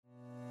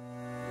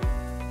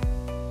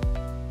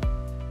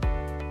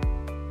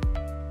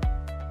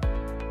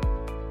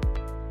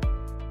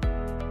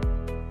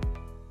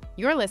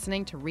You're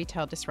listening to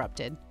Retail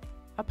Disrupted,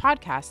 a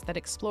podcast that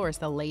explores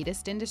the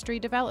latest industry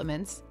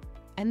developments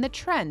and the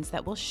trends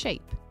that will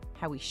shape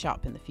how we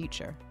shop in the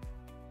future.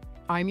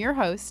 I'm your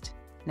host,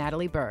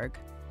 Natalie Berg.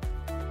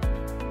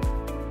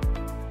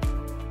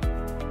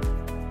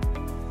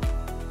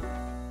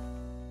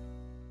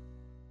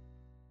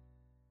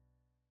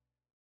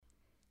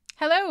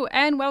 Hello,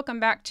 and welcome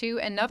back to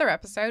another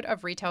episode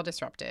of Retail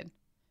Disrupted.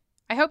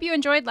 I hope you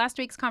enjoyed last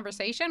week's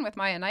conversation with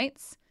Maya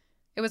Knights.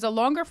 It was a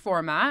longer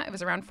format. It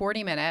was around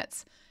 40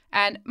 minutes.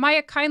 And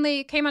Maya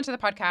kindly came onto the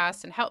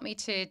podcast and helped me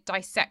to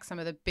dissect some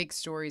of the big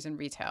stories in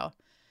retail.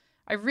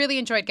 I really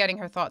enjoyed getting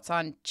her thoughts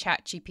on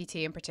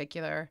ChatGPT in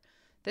particular.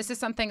 This is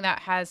something that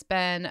has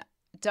been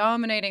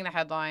dominating the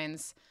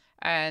headlines,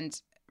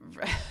 and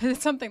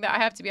it's something that I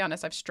have to be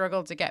honest, I've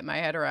struggled to get my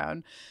head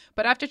around.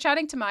 But after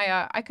chatting to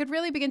Maya, I could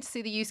really begin to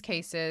see the use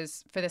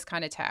cases for this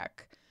kind of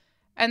tech.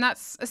 And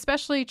that's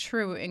especially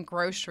true in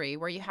grocery,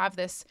 where you have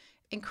this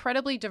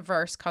incredibly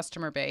diverse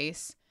customer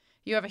base.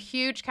 You have a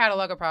huge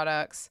catalog of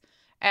products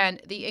and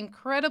the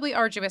incredibly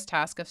arduous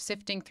task of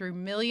sifting through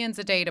millions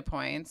of data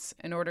points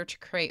in order to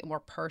create a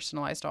more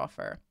personalized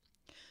offer.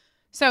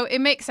 So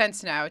it makes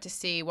sense now to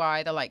see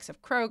why the likes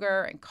of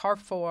Kroger and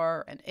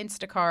Carrefour and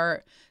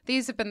Instacart,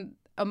 these have been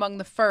among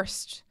the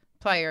first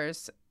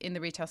players in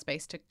the retail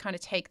space to kind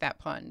of take that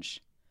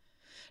plunge.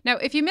 Now,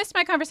 if you missed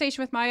my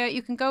conversation with Maya,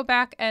 you can go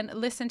back and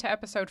listen to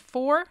episode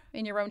 4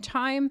 in your own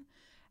time.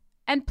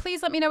 And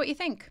please let me know what you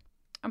think.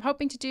 I'm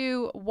hoping to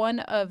do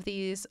one of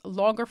these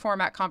longer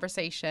format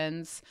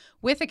conversations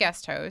with a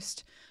guest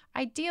host,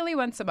 ideally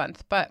once a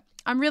month, but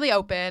I'm really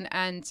open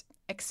and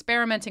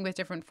experimenting with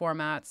different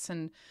formats.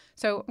 And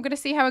so I'm going to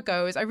see how it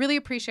goes. I really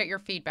appreciate your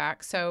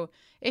feedback. So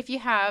if you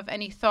have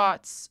any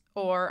thoughts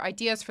or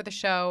ideas for the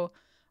show,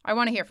 I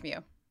want to hear from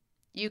you.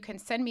 You can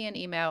send me an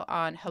email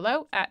on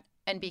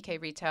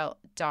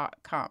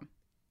hello@nbkretail.com.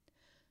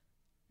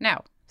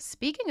 Now,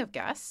 speaking of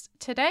guests,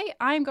 today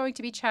I'm going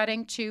to be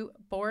chatting to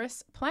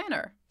Boris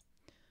Planner.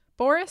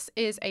 Boris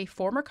is a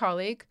former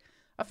colleague,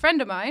 a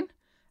friend of mine,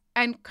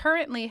 and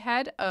currently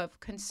head of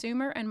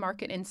Consumer and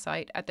Market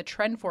Insight at the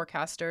Trend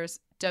Forecasters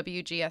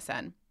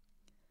WGSN.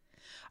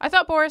 I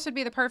thought Boris would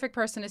be the perfect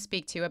person to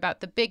speak to about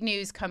the big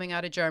news coming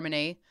out of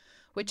Germany,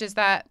 which is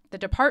that the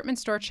department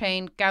store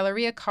chain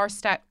Galeria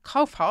Karstadt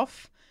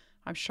Kaufhof,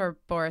 I'm sure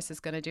Boris is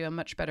going to do a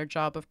much better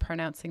job of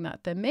pronouncing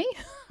that than me.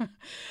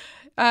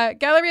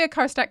 Galeria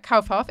Karstadt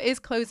Kaufhof is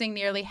closing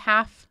nearly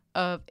half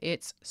of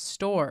its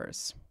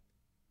stores.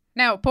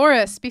 Now,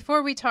 Boris,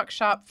 before we talk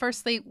shop,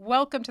 firstly,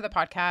 welcome to the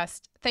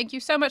podcast. Thank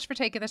you so much for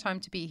taking the time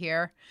to be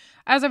here.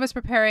 As I was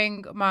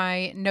preparing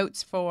my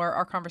notes for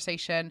our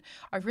conversation,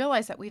 I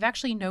realized that we've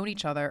actually known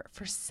each other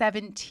for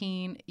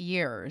 17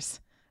 years.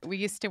 We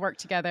used to work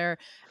together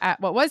at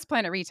what was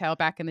Planet Retail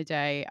back in the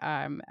day,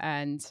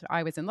 and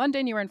I was in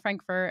London, you were in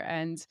Frankfurt,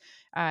 and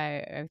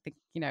I think,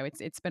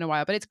 it's been a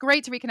while, but it's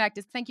great to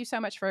reconnect. Thank you so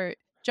much for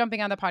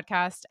jumping on the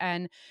podcast.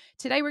 And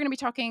today we're going to be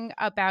talking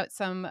about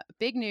some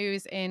big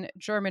news in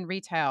German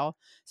retail.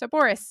 So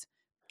Boris,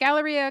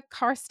 Galeria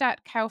Karstadt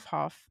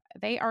Kaufhof,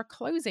 they are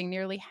closing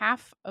nearly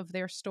half of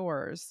their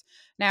stores.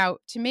 Now,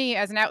 to me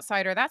as an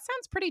outsider, that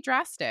sounds pretty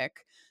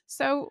drastic.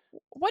 So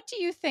what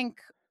do you think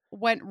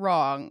went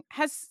wrong?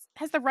 Has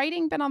the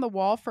writing been on the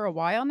wall for a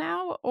while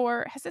now,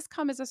 or has this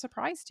come as a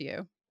surprise to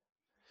you?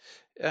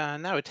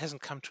 No, it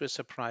hasn't come to a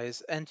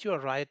surprise. And you are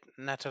right,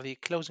 Natalie,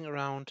 closing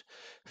around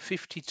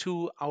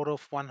 52 out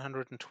of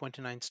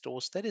 129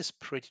 stores. That is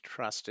pretty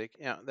drastic.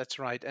 Yeah, that's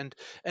right. And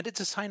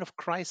it's a sign of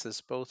crisis,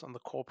 both on the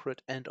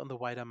corporate and on the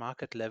wider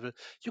market level.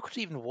 You could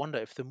even wonder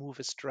if the move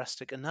is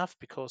drastic enough,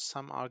 because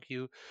some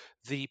argue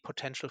the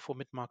potential for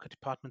mid-market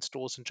department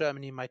stores in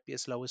Germany might be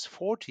as low as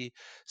 40.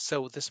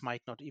 So this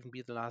might not even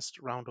be the last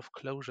round of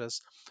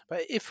closures.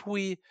 But if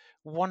we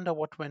wonder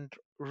what went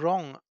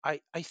wrong,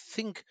 I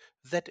think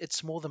that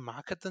it's more the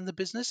market than the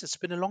business. It's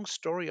been a long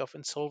story of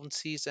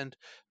insolvencies and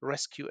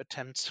rescue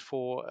attempts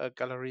for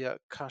Galeria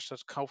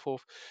Karstadt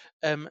Kaufhof.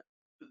 Um,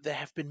 there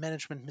have been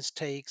management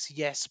mistakes,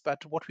 yes,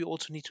 but what we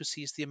also need to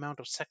see is the amount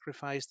of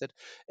sacrifice that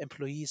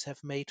employees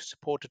have made to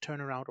support the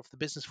turnaround of the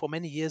business for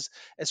many years,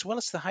 as well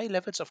as the high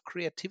levels of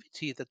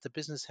creativity that the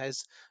business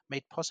has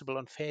made possible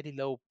on fairly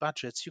low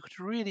budgets. You could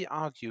really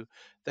argue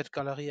that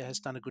Galeria has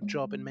done a good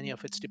job in many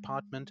of its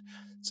departments,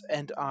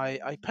 and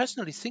I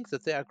personally think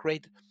that there are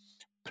great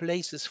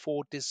places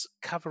for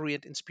discovery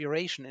and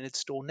inspiration in its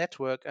store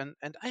network. And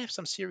I have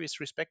some serious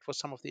respect for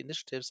some of the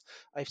initiatives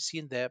I've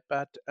seen there.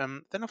 But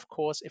then, of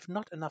course, if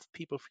not enough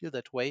people feel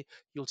that way,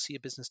 you'll see a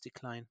business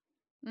decline.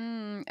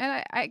 And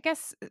I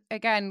guess,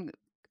 again,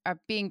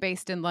 being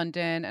based in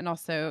London and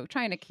also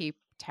trying to keep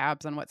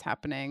tabs on what's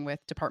happening with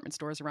department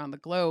stores around the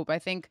globe, I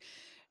think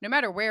no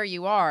matter where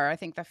you are, I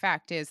think the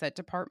fact is that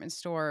department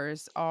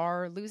stores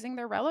are losing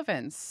their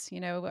relevance.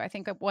 I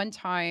think at one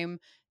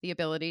time, the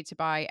ability to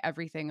buy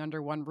everything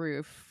under one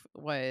roof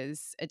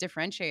was a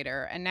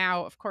differentiator. And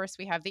now, of course,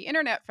 we have the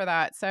internet for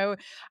that. So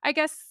I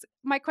guess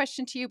my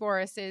question to you,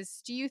 Boris,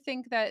 is do you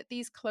think that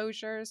these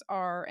closures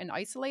are an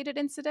isolated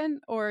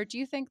incident, or do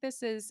you think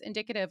this is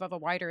indicative of a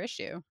wider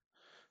issue?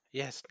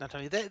 Yes,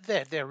 Natalie,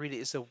 there really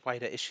is a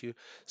wider issue.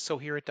 So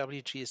here at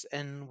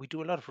WGSN, we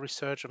do a lot of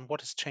research on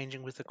what is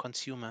changing with the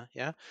consumer.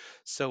 Yeah.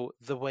 So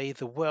the way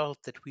the world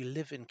that we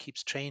live in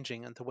keeps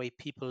changing, and the way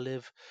people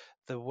live,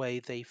 the way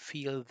they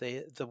feel,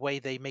 the way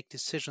they make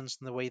decisions,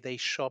 and the way they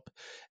shop.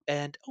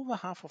 And over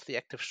half of the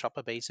active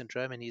shopper base in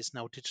Germany is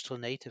now digital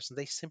natives, and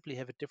they simply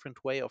have a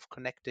different way of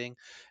connecting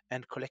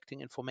and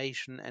collecting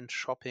information and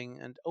shopping.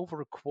 And over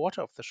a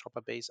quarter of the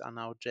shopper base are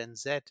now Gen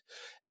Z,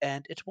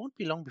 and it won't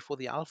be long before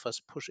the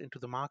alphas push into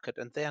the market.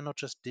 And they are not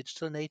just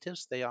digital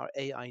natives, they are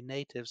AI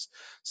natives.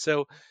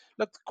 So,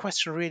 look, the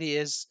question really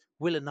is,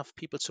 will enough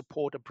people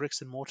support a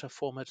bricks and mortar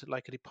format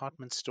like a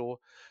department store?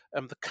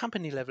 The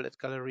company level at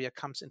Galleria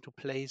comes into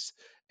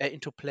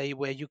play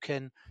where you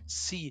can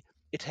see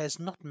it has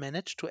not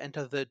managed to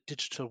enter the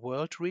digital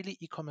world. Really,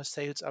 e-commerce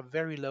sales are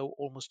very low,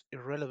 almost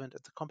irrelevant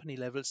at the company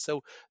level.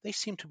 So they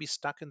seem to be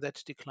stuck in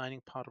that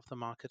declining part of the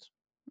market.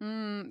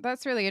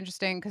 That's really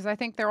interesting because I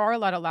think there are a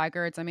lot of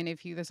laggards. I mean,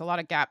 there's a lot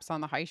of gaps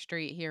on the high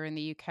street here in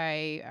the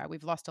UK.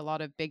 We've lost a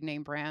lot of big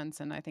name brands,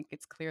 and I think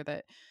it's clear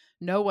that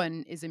no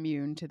one is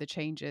immune to the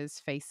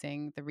changes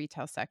facing the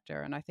retail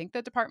sector. And I think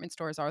the department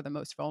stores are the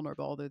most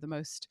vulnerable. They're the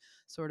most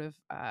sort of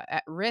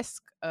at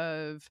risk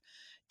of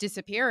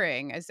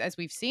disappearing, as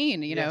we've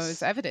seen, as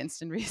Yes.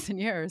 evidenced in recent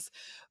years.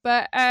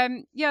 But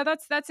yeah,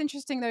 that's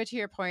interesting though, to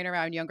your point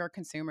around younger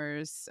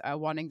consumers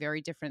wanting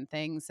very different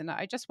things. And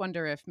I just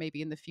wonder if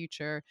maybe in the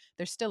future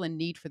there's still a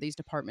need for these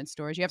department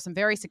stores. You have some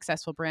very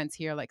successful brands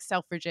here like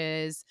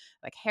Selfridges,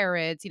 like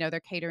Harrods. They're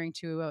catering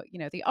to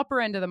the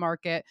upper end of the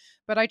market.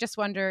 But I just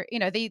wonder,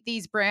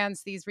 these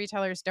brands, these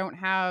retailers don't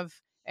have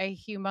a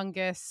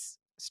humongous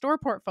store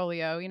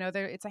portfolio.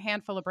 It's a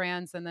handful of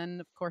brands, and then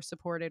of course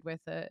supported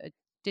with a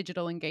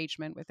digital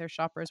engagement with their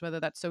shoppers, whether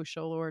that's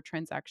social or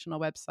transactional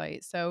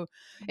website. So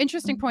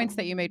interesting points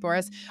that you made,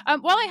 Boris.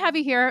 While I have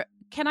you here,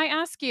 can I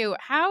ask you,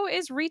 how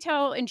is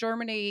retail in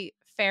Germany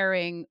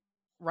faring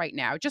right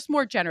now, just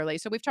more generally?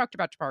 So we've talked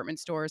about department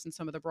stores and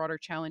some of the broader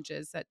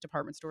challenges that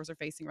department stores are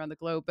facing around the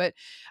globe, but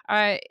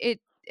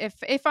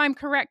if I'm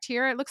correct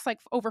here, it looks like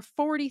over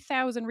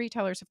 40,000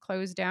 retailers have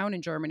closed down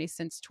in Germany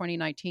since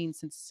 2019,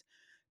 since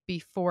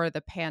before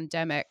the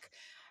pandemic.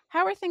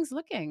 How are things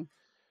looking?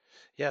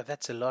 Yeah,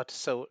 that's a lot.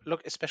 So,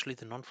 look, especially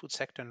the non-food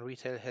sector and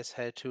retail has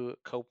had to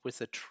cope with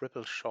the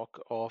triple shock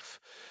of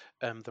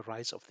the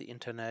rise of the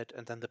internet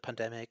and then the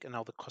pandemic and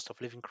now the cost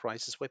of living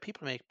crisis, where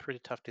people make pretty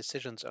tough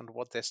decisions on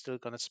what they're still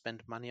going to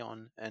spend money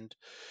on and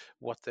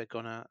what they're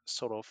going to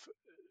sort of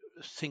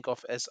think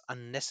of as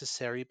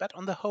unnecessary. But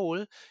on the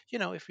whole,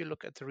 if you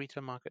look at the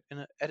retail market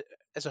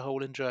as a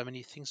whole in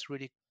Germany, things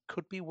really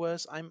could be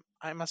worse.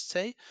 I must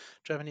say,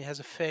 Germany has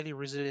a fairly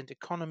resilient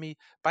economy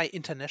by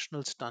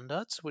international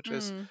standards, which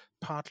is Mm.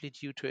 partly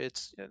due to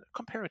its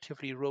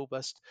comparatively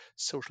robust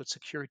social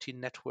security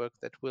network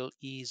that will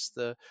ease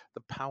the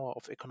power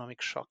of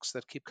economic shocks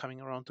that keep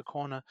coming around the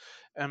corner.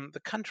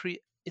 The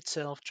country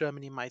itself,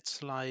 Germany, might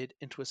slide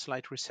into a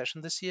slight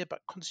recession this year, but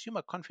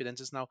consumer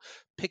confidence is now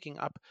picking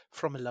up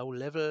from a low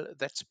level.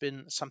 That's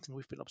been something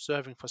we've been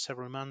observing for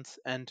several months.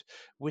 And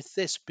with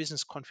this,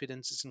 business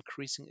confidence is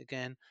increasing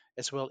again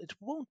as well. It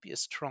won't be a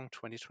strong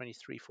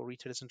 2023 for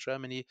retailers in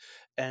Germany.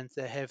 And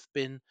there have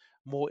been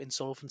more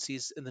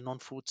insolvencies in the non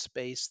food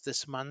space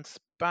this month.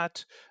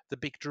 But the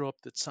big drop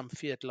that some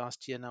feared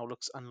last year now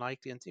looks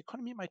unlikely. And the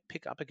economy might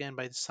pick up again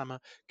by the summer,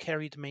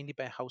 carried mainly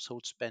by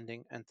household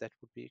spending. And that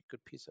would be a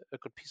good piece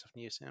of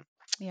news. Yeah.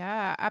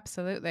 Yeah,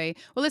 absolutely.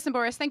 Well, listen,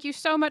 Boris, thank you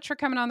so much for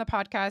coming on the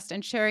podcast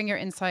and sharing your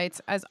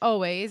insights. As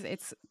always,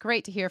 it's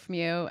great to hear from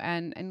you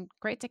and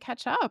great to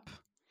catch up.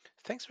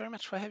 Thanks very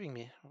much for having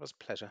me. It was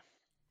a pleasure.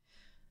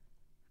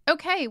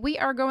 Okay, we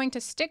are going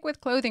to stick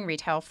with clothing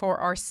retail for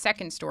our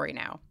second story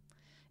now.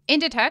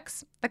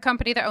 Inditex, the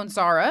company that owns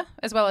Zara,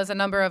 as well as a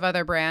number of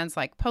other brands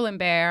like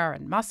Pull&Bear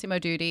and Massimo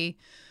Dutti.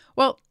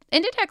 Well,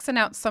 Inditex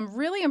announced some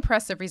really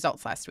impressive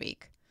results last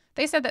week.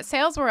 They said that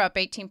sales were up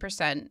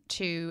 18%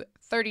 to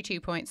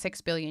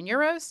 32.6 billion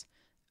euros,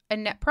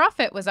 and net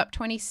profit was up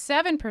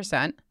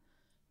 27%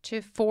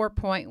 to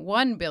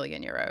 4.1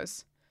 billion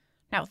euros.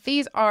 Now,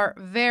 these are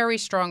very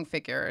strong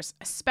figures,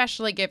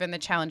 especially given the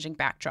challenging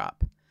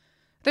backdrop.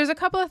 There's a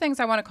couple of things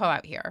I want to call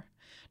out here.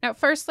 Now,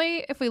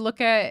 firstly, if we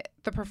look at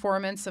the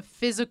performance of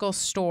physical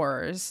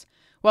stores,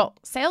 well,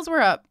 sales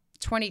were up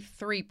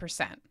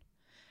 23%.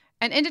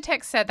 And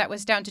Inditex said that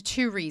was down to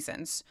two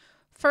reasons.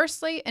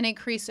 Firstly, an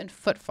increase in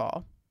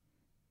footfall.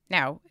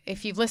 Now,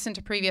 if you've listened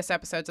to previous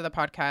episodes of the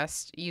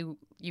podcast, you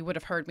would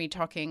have heard me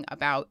talking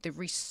about the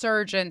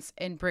resurgence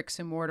in bricks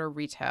and mortar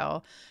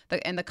retail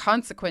and the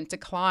consequent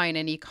decline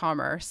in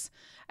e-commerce.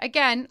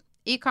 Again,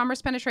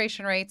 e-commerce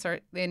penetration rates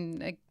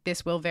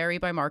this will vary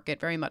by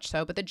market, very much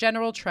so, but the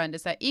general trend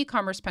is that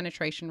e-commerce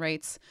penetration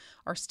rates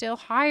are still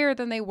higher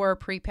than they were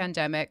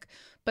pre-pandemic,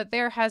 but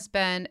there has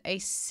been a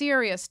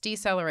serious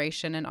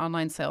deceleration in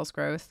online sales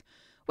growth,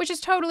 which is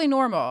totally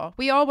normal.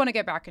 We all want to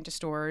get back into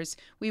stores.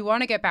 We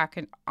want to get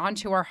back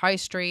onto our high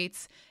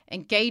streets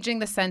engaging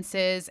the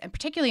senses, and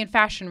particularly in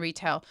fashion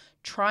retail,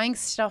 trying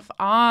stuff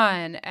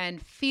on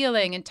and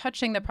feeling and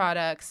touching the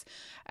products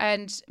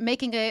and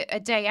making a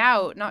day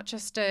out, not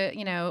just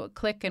a,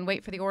 click and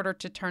wait for the order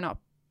to turn up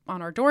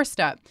on our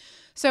doorstep.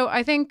 So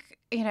I think,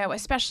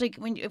 especially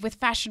with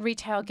fashion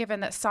retail, given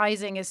that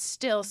sizing is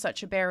still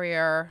such a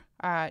barrier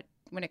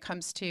when it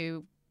comes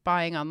to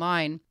buying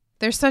online,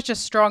 there's such a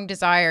strong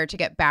desire to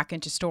get back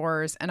into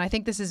stores. And I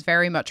think this is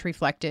very much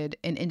reflected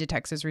in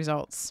Inditex's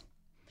results.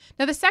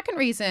 Now, the second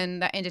reason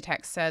that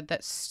Inditex said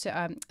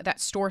that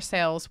store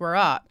sales were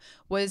up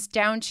was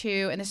down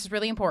to, and this is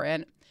really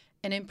important,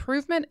 an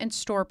improvement in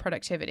store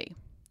productivity.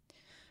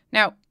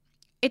 Now,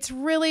 it's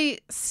really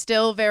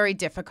still very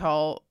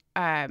difficult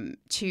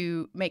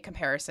to make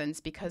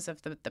comparisons because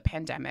of the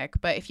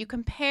pandemic. But if we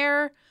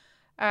compare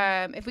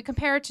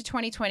it to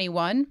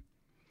 2021,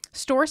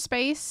 store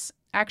space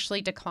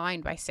actually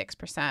declined by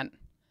 6%.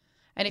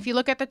 And if you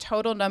look at the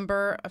total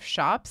number of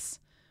shops,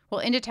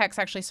 well, Inditex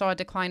actually saw a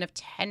decline of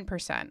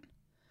 10%.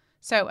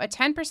 So a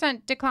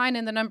 10% decline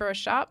in the number of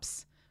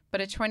shops, but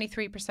a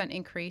 23%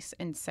 increase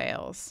in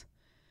sales.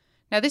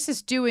 Now, this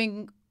is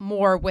doing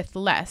more with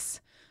less,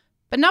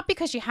 but not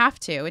because you have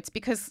to. It's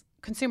because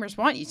consumers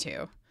want you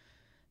to.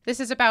 This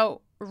is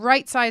about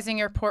right-sizing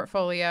your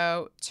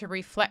portfolio to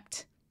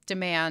reflect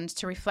demand,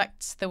 to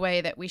reflect the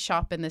way that we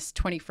shop in this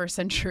 21st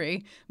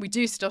century. We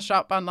do still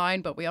shop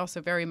online, but we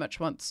also very much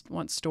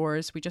want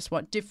stores. We just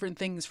want different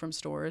things from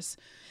stores.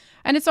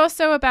 And it's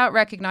also about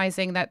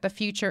recognizing that the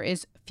future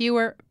is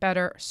fewer,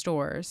 better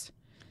stores.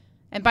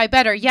 And by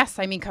better, yes,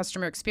 I mean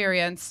customer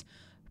experience,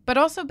 but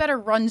also better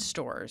run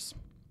stores.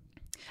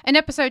 In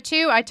episode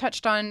 2, I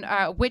touched on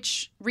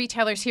which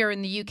retailers here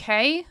in the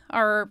UK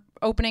are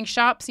opening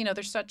shops.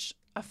 There's such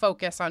a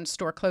focus on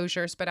store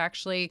closures, but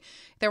actually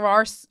there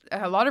are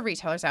a lot of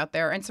retailers out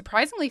there, and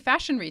surprisingly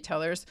fashion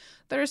retailers,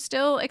 that are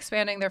still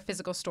expanding their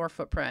physical store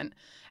footprint.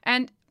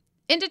 And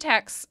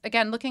Inditex,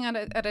 again, looking at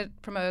it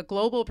from a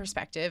global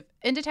perspective,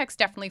 Inditex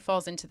definitely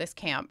falls into this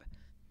camp.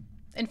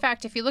 In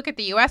fact, if you look at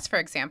the US, for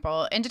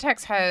example,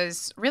 Inditex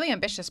has really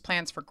ambitious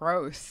plans for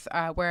growth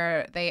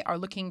where they are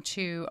looking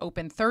to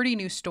open 30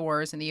 new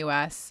stores in the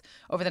US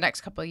over the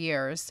next couple of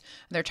years.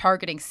 They're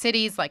targeting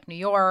cities like New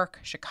York,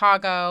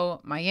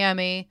 Chicago,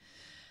 Miami.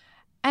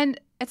 And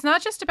it's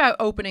not just about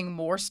opening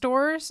more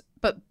stores,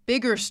 but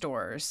bigger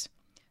stores.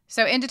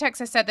 So Inditex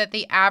has said that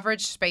the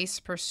average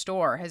space per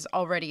store has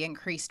already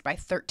increased by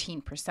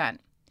 13%.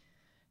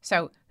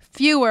 So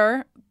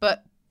fewer,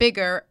 but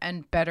bigger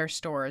and better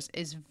stores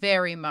is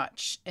very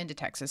much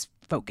Inditex's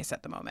focus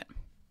at the moment.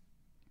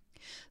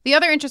 The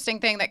other interesting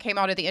thing that came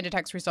out of the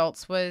Inditex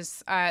results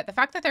was the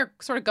fact that they're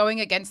sort of going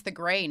against the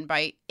grain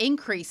by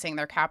increasing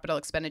their capital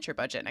expenditure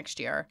budget next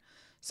year.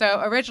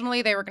 So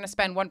originally they were going to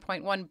spend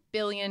 1.1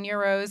 billion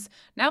euros.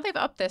 Now they've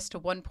upped this to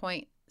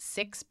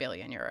 1.6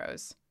 billion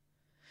euros.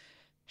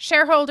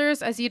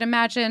 Shareholders, as you'd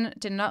imagine,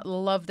 did not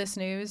love this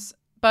news,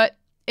 but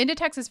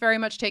Inditex has very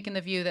much taken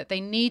the view that they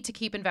need to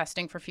keep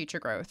investing for future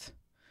growth.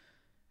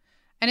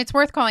 And it's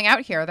worth calling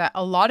out here that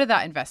a lot of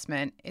that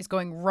investment is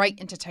going right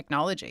into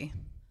technology.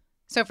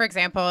 So, for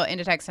example,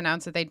 Inditex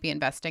announced that they'd be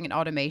investing in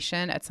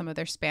automation at some of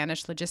their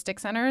Spanish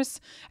logistics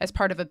centers as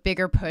part of a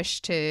bigger push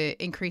to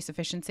increase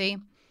efficiency.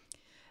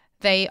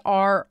 They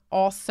are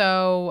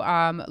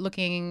also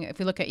looking, if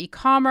we look at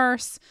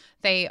e-commerce,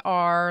 they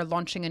are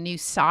launching a new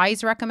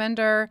size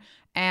recommender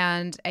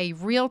and a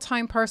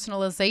real-time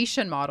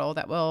personalization model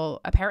that will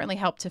apparently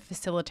help to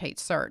facilitate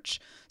search.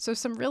 So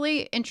some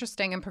really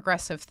interesting and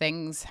progressive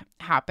things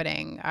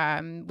happening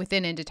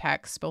within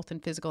Inditex, both in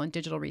physical and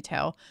digital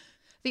retail.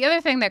 The other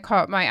thing that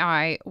caught my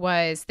eye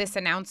was this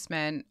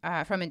announcement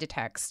from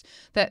Inditex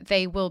that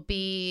they will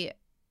be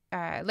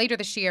later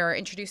this year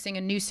introducing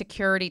a new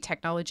security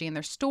technology in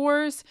their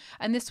stores,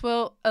 and this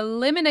will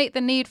eliminate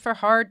the need for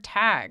hard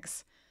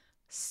tags.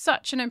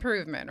 Such an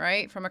improvement,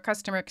 right, from a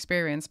customer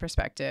experience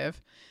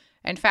perspective.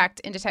 In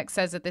fact, Inditex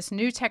says that this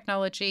new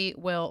technology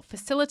will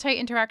facilitate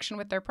interaction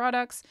with their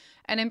products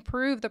and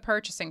improve the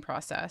purchasing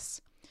process.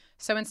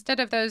 So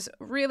instead of those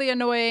really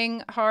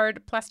annoying,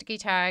 hard, plasticky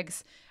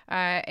tags,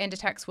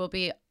 Inditex will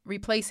be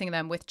replacing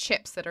them with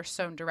chips that are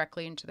sewn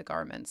directly into the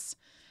garments.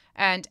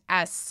 And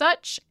as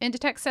such,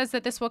 Inditex says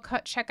that this will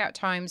cut checkout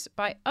times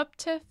by up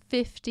to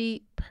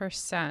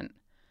 50%.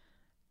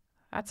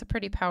 That's a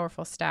pretty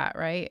powerful stat,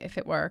 right? If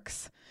it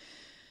works.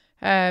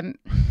 I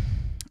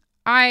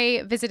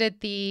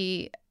visited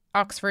the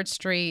Oxford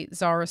Street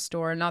Zara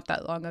store not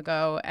that long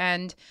ago.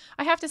 And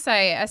I have to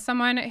say, as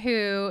someone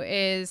who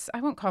is, I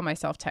won't call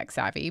myself tech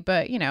savvy,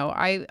 but,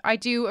 I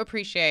do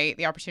appreciate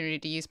the opportunity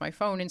to use my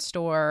phone in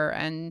store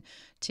and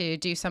to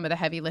do some of the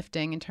heavy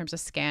lifting in terms of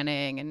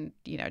scanning and,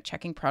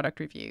 checking product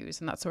reviews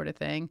and that sort of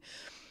thing.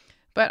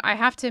 But I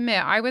have to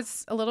admit, I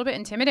was a little bit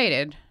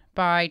intimidated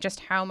by just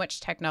how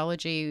much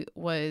technology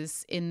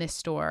was in this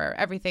store.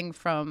 Everything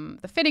from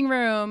the fitting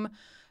room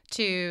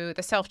to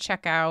the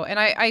self-checkout. And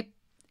I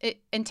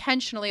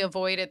intentionally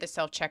avoided the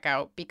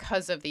self-checkout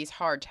because of these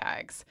hard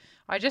tags.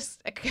 I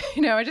just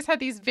had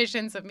these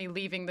visions of me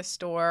leaving the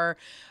store,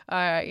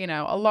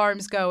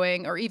 alarms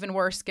going, or even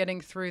worse,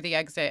 getting through the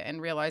exit and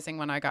realizing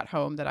when I got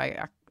home that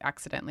I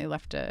accidentally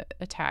left a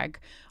tag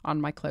on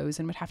my clothes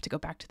and would have to go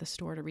back to the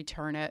store to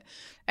return it.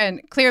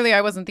 And clearly I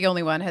wasn't the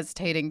only one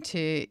hesitating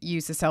to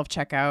use the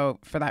self-checkout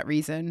for that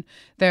reason.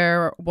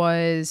 There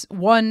was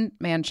one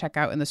man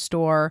checkout in the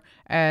store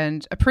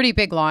and a pretty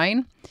big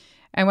line.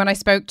 And when I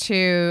spoke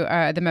to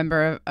the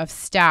member of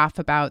staff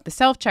about the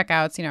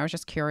self-checkouts, I was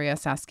just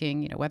curious,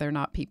 asking, whether or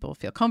not people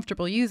feel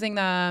comfortable using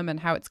them and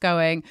how it's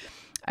going.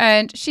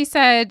 And she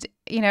said,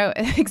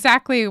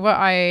 exactly what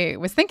I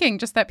was thinking,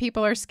 just that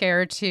people are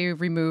scared to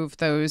remove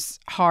those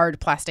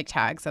hard plastic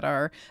tags that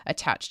are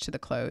attached to the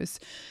clothes.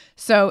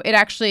 So it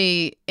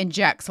actually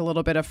injects a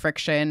little bit of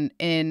friction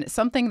in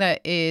something that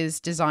is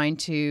designed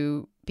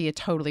to be a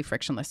totally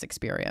frictionless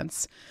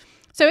experience.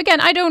 So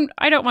again, I don't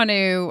want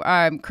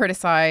to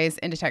criticize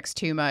Inditex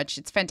too much.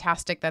 It's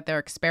fantastic that they're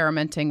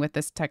experimenting with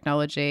this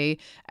technology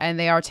and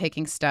they are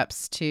taking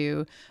steps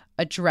to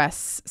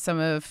address some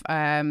of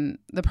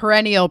the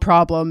perennial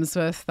problems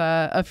with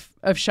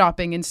of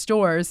shopping in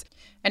stores.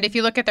 And if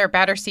you look at their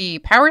Battersea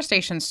Power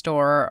Station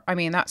store,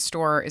 that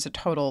store is a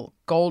total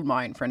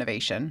goldmine for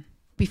innovation.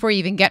 Before you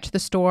even get to the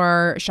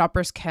store,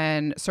 shoppers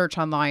can search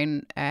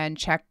online and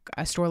check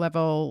a store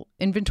level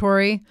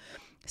inventory.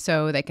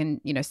 So they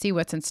can, see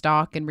what's in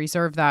stock and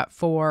reserve that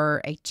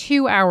for a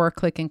 2-hour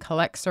click and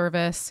collect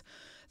service.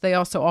 They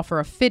also offer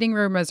a fitting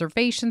room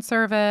reservation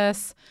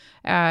service.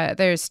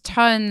 There's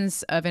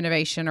tons of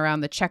innovation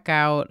around the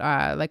checkout,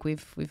 like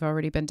we've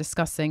already been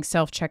discussing,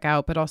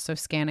 self-checkout, but also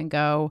scan and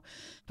go.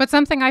 But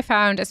something I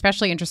found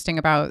especially interesting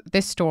about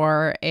this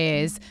store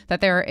is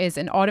that there is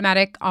an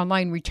automatic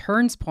online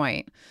returns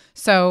point.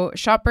 So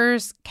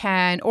shoppers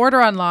can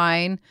order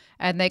online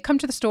and they come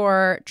to the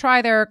store,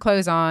 try their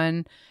clothes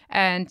on,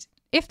 and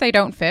if they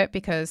don't fit,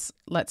 because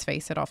let's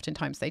face it,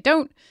 oftentimes they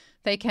don't,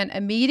 they can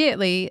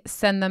immediately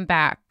send them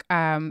back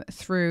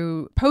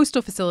through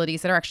postal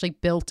facilities that are actually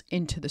built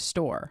into the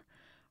store.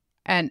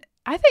 And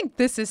I think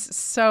this is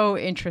so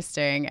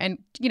interesting. And,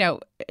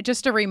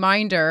 just a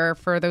reminder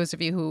for those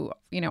of you who,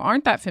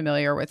 aren't that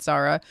familiar with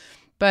Zara,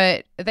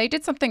 but they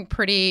did something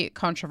pretty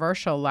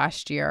controversial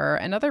last year.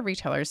 And other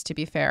retailers, to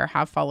be fair,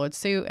 have followed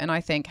suit. And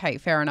I think, hey,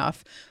 fair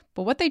enough.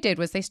 But what they did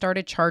was they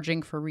started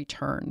charging for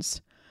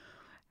returns.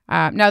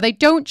 Now, they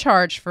don't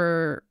charge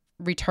for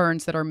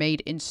returns that are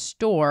made in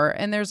store,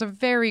 and there's a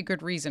very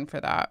good reason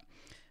for that,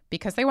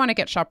 because they want to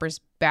get shoppers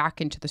back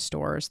into the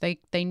stores.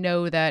 They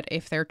know that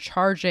if they're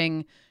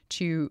charging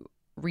to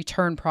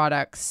return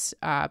products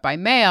by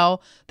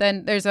mail,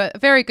 then there's a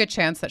very good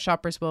chance that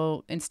shoppers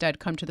will instead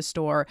come to the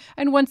store.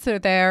 And once they're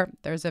there,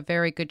 there's a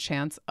very good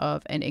chance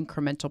of an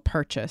incremental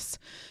purchase.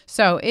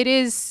 So it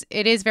is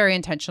very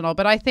intentional.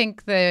 But I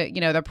think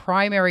the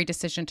primary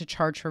decision to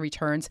charge for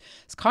returns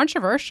is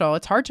controversial.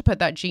 It's hard to put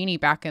that genie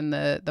back in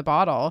the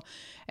bottle.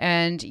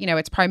 And, it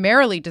was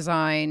primarily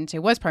designed,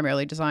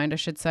 I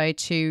should say,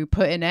 to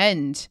put an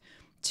end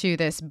to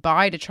this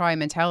buy to try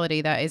mentality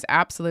that is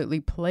absolutely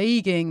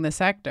plaguing the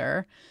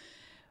sector.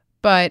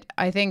 But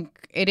I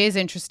think it is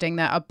interesting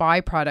that a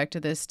byproduct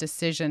of this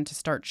decision to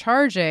start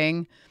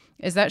charging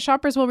is that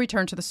shoppers will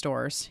return to the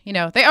stores.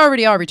 They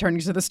already are returning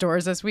to the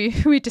stores, as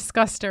we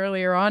discussed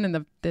earlier on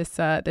in this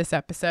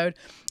episode.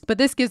 But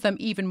this gives them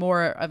even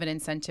more of an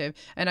incentive.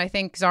 And I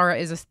think Zara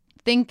is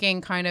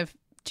thinking kind of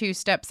 2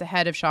 steps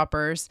ahead of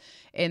shoppers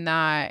in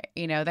that,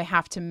 they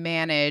have to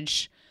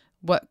manage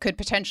what could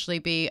potentially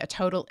be a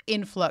total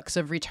influx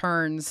of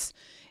returns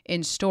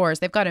in stores.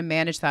 They've got to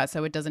manage that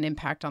so it doesn't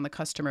impact on the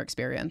customer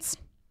experience.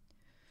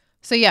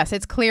 So yes,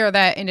 it's clear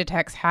that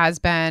Inditex has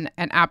been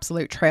an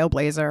absolute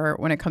trailblazer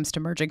when it comes to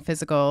merging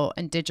physical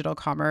and digital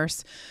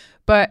commerce.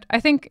 But I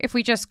think if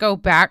we just go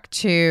back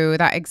to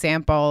that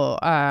example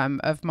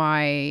of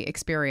my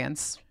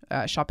experience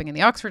shopping in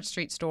the Oxford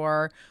Street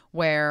store,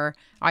 where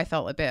I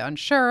felt a bit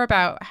unsure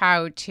about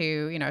how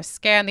to,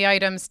 scan the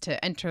items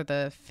to enter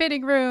the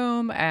fitting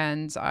room,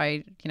 and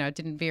I,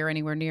 didn't veer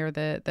anywhere near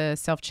the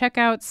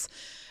self-checkouts.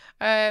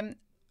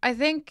 I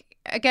think,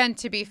 again,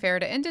 to be fair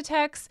to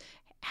Inditex,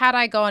 had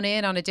I gone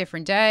in on a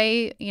different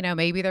day,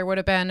 maybe there would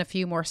have been a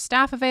few more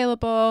staff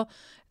available,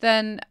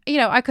 then,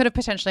 I could have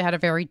potentially had a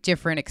very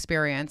different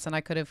experience, and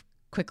I could have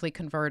quickly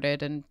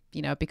converted and,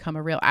 become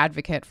a real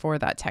advocate for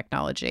that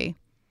technology.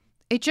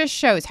 It just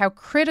shows how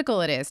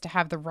critical it is to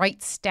have the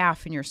right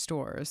staff in your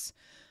stores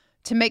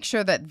to make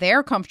sure that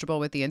they're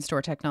comfortable with the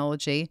in-store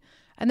technology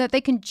and that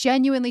they can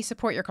genuinely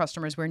support your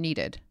customers where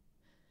needed.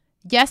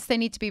 Yes, they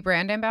need to be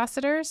brand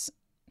ambassadors,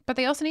 but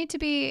they also need to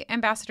be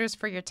ambassadors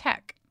for your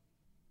tech.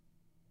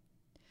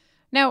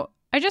 Now,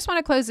 I just want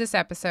to close this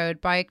episode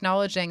by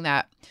acknowledging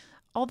that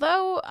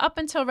although up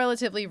until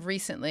relatively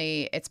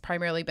recently, it's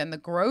primarily been the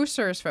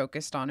grocers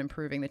focused on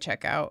improving the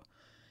checkout,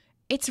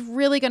 it's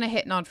really going to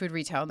hit non-food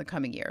retail in the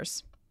coming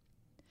years.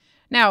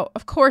 Now,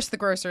 of course, the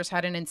grocers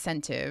had an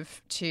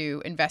incentive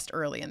to invest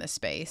early in this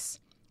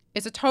space.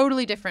 It's a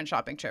totally different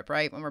shopping trip,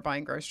 right? When we're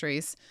buying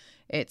groceries,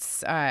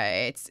 It's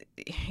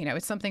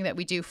it's something that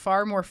we do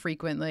far more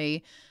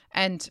frequently.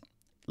 And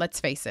let's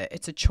face it,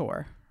 it's a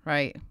chore,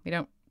 right? We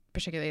don't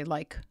particularly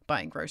like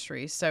buying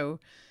groceries. So,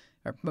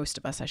 or most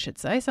of us, I should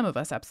say. Some of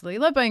us absolutely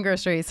love buying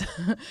groceries.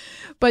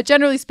 But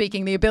generally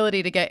speaking, the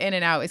ability to get in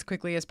and out as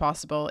quickly as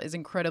possible is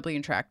incredibly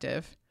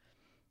attractive.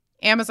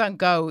 Amazon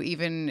Go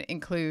even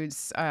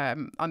includes,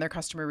 on their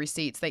customer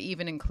receipts, they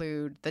even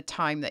include the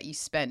time that you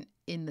spent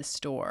in the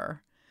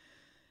store.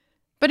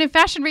 But in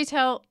fashion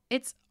retail,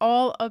 it's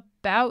all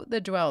about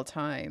the dwell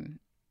time.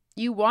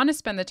 You want to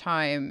spend the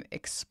time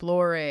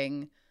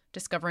exploring,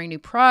 discovering new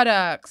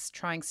products,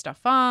 trying stuff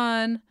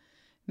on,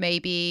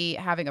 maybe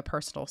having a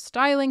personal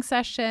styling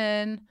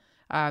session.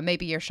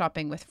 Maybe you're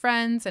shopping with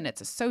friends and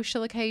it's a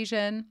social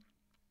occasion.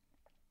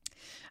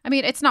 I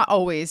mean, it's not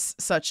always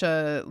such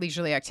a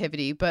leisurely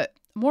activity, but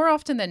more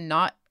often than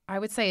not, I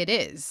would say it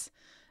is,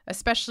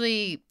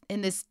 especially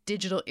in this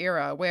digital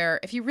era where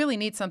if you really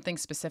need something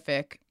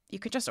specific, you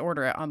could just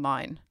order it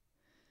online.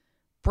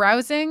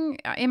 Browsing,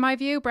 in my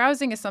view,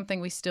 browsing is something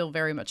we still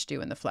very much do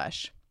in the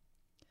flesh.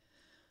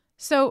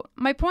 So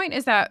my point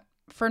is that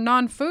for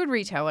non-food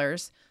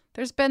retailers,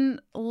 there's been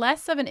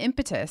less of an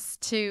impetus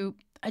to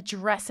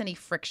address any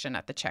friction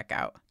at the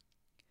checkout.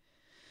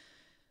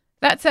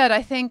 That said,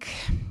 I think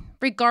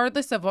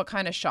regardless of what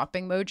kind of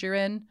shopping mode you're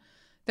in,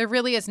 there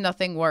really is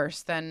nothing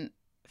worse than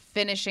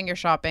finishing your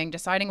shopping,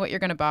 deciding what you're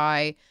going to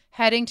buy,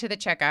 heading to the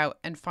checkout,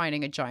 and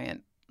finding a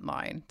giant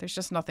line. There's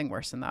just nothing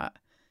worse than that.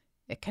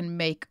 It can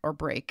make or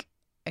break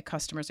a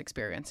customer's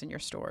experience in your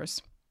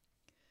stores.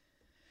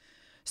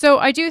 So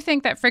I do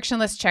think that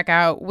frictionless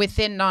checkout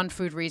within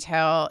non-food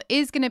retail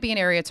is going to be an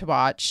area to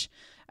watch,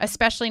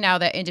 especially now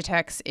that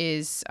Inditex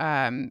is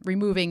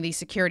removing these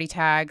security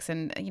tags.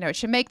 And, it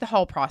should make the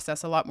whole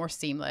process a lot more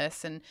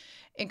seamless and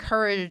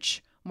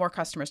encourage more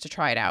customers to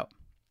try it out.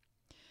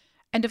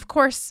 And of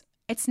course,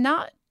 it's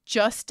not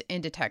just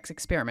Inditex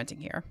experimenting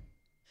here.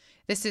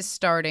 This is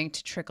starting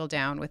to trickle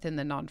down within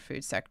the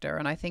non-food sector,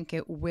 and I think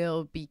it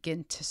will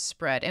begin to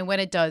spread. And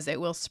when it does,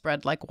 it will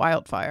spread like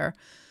wildfire.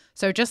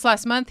 So just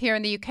last month here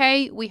in the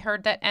UK, we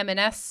heard that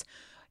M&S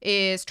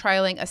is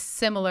trialing a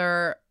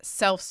similar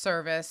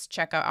self-service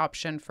checkout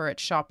option for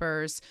its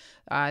shoppers.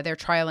 They're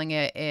trialing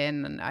it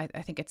in, I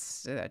think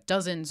it's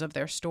dozens of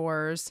their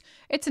stores.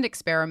 It's an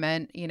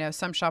experiment.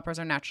 Some shoppers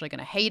are naturally going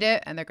to hate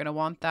it, and they're going to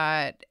want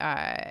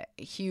that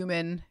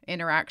human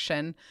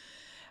interaction.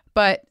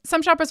 But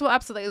some shoppers will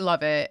absolutely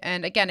love it.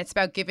 And again, it's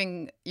about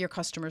giving your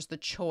customers the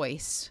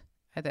choice,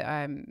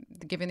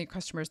 giving your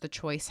customers the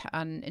choice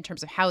in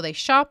terms of how they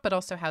shop, but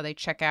also how they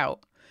check out.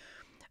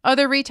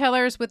 Other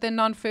retailers within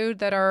non-food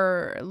that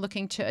are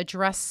looking to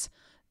address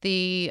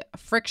the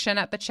friction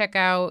at the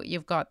checkout,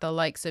 you've got the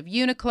likes of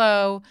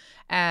Uniqlo,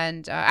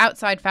 and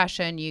outside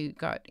fashion, you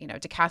got,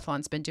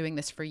 Decathlon's been doing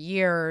this for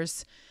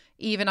years.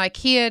 Even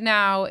IKEA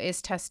now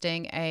is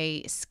testing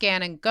a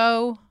scan and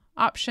go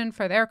option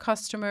for their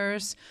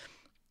customers.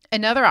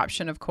 Another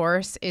option, of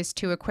course, is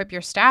to equip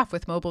your staff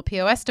with mobile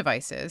POS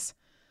devices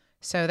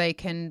so they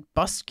can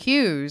bust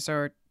queues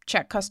or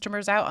check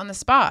customers out on the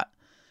spot.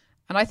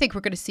 And I think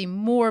we're going to see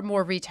more and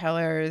more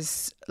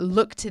retailers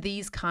look to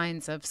these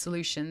kinds of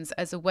solutions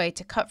as a way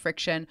to cut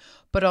friction,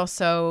 but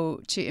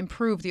also to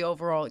improve the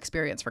overall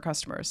experience for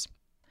customers.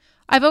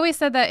 I've always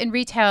said that in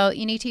retail,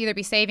 you need to either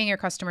be saving your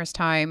customers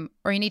time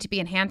or you need to be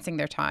enhancing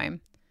their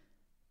time.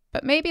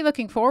 But maybe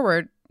looking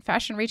forward,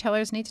 fashion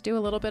retailers need to do a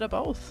little bit of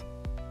both.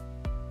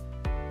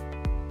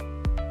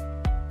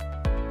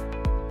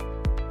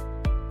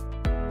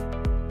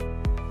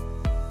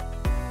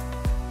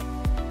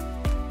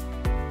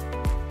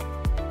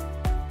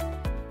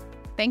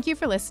 Thank you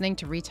for listening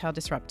to Retail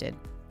Disrupted.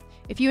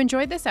 If you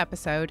enjoyed this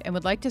episode and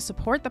would like to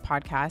support the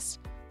podcast,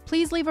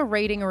 please leave a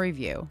rating or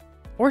review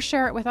or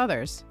share it with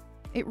others.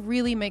 It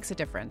really makes a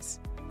difference.